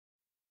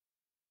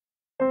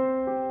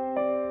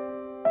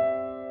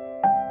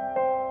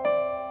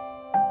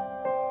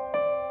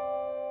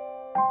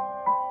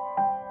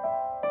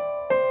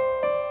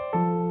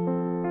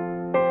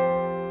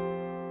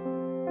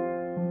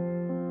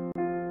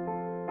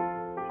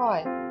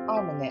Hi,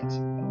 I'm Annette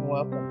and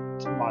welcome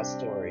to my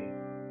story.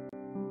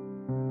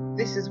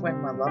 This is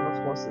when my love of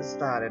horses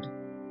started,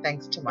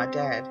 thanks to my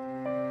dad.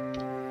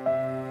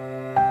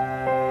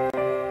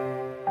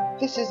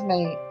 This is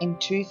me in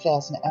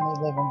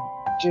 2011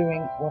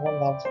 doing what I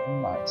love the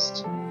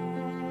most.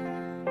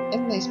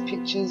 In these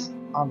pictures,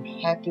 I'm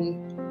happy,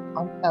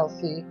 I'm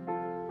healthy,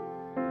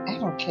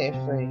 and I'm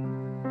carefree.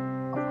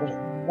 I've got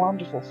a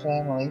wonderful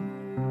family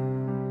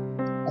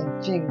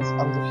and things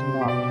are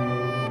looking up.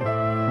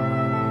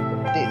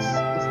 This is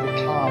the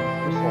calm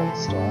before the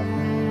storm.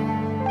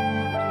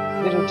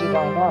 Little did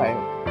I know,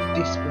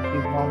 this would be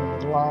one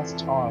of the last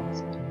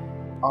times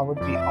I would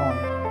be on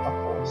a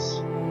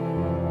horse.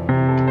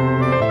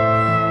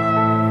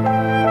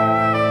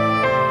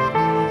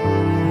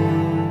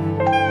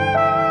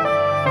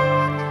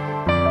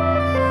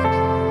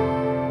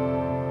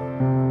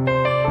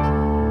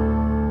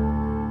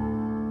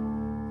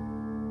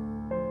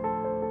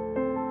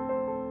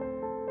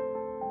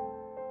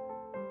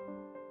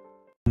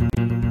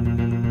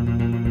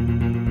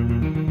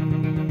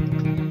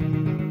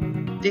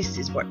 This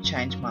is what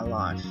changed my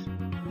life,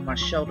 my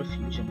shoulder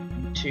fusion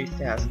in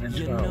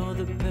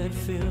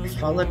 2012,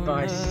 followed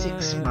by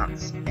 6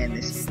 months and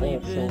this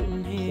awful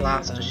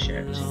plaster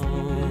shirt.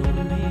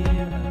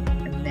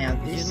 And now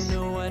this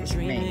is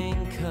me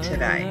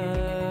today.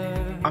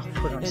 I've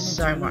put on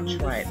so much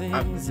weight,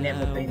 I've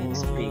never been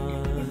this big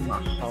in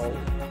my whole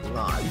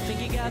life.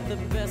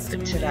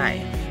 But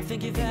today,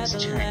 things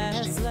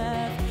changed.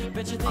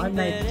 I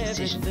made the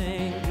decision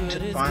to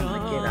finally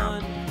get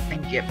up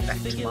and get back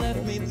to my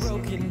horses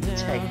and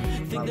take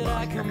my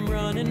life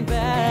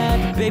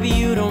back. Baby,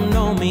 you don't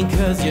know me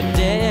cause you're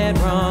dead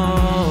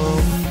wrong.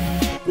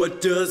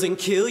 What doesn't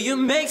kill you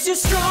makes you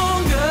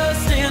stronger.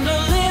 Stand a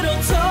little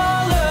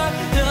taller.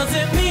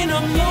 Doesn't mean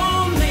I'm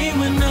lonely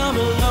when I'm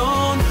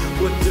alone.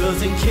 What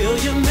doesn't kill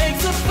you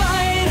makes a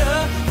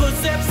fighter.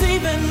 Footsteps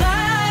even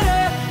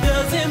lighter.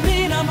 Doesn't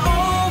mean I'm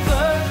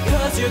over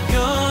cause you're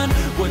gone.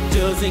 What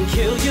doesn't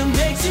kill you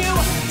makes you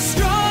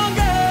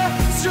stronger,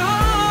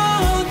 stronger.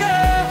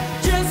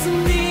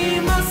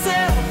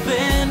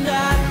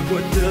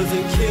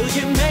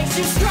 It makes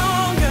you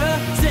stronger,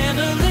 stand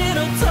a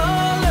little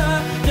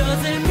taller.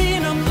 Doesn't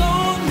mean I'm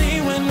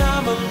lonely when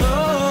I'm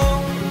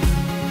alone.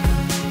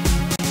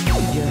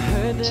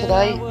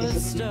 Today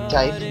is a big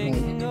day for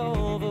me.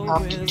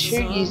 After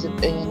 2 years of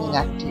being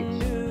inactive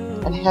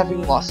and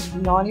having lost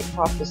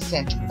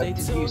 95% of the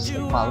use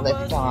of my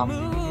left arm,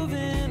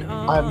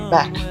 I'm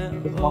back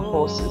with my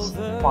horses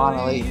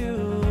finally.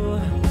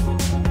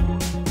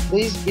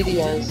 These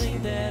videos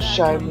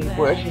show me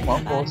working my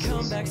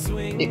horses.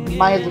 It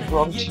may look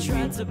wrong to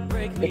you,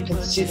 but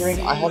considering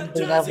I haven't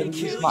been able to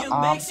use my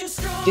arm,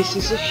 this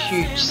is a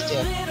huge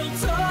step.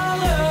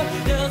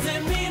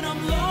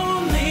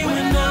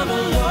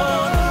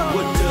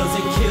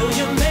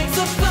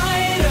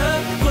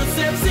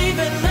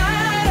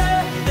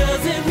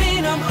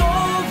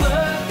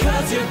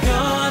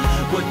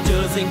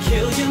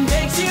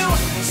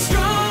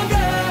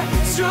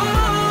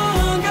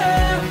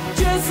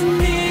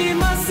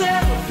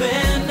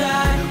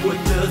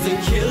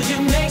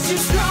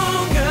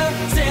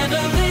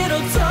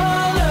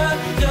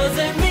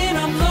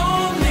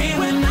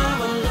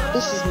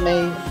 This is me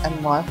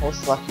and my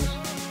horse Lucky.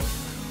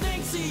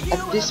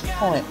 At this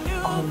point,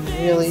 I'm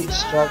really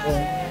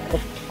struggling. The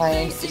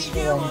pain is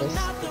horrendous,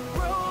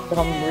 but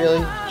I'm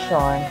really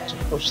trying to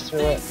push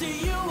through it.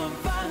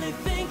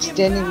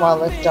 Extending my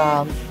left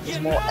arm is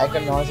more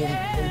agonising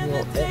than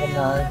you'll ever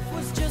know.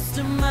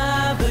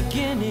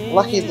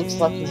 Lucky looks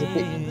like he's a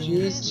bit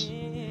confused,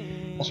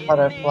 but I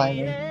don't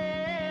blame him.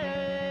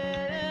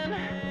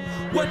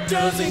 What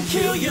doesn't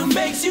kill you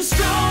makes you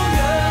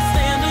stronger.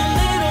 Stand a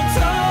little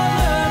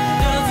taller.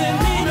 Doesn't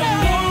mean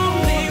I'm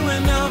lonely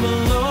when I'm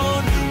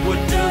alone.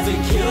 What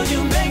doesn't kill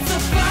you makes a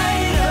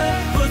fighter.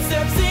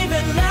 Footsteps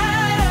even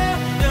lighter.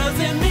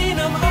 Doesn't mean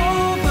I'm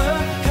over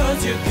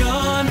cause you're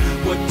gone.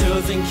 What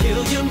doesn't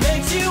kill you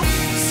makes you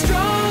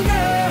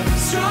stronger,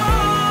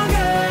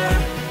 stronger.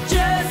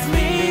 Just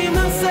me,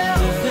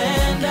 myself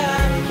and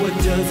I. What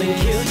doesn't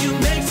kill you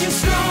makes you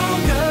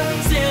stronger.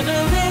 Stand a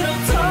little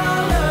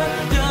taller.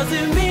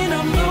 Doesn't mean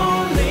I'm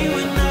lonely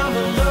when I'm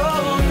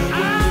alone.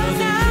 What doesn't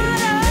kill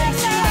you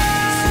makes you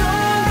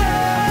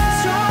stronger,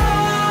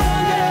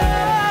 stronger.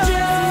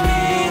 Just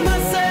me,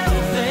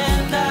 myself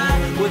and I.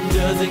 What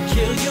doesn't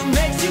kill you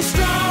makes you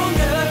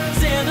stronger.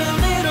 Stand a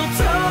little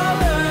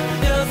taller.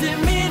 Doesn't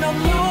mean I'm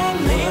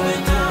lonely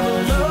when I'm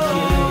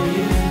alone.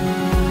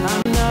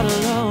 I'm not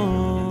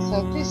alone. So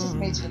this is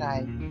me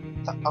today,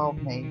 the old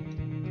me.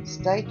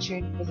 Stay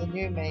tuned for the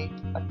new me.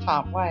 I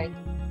can't wait.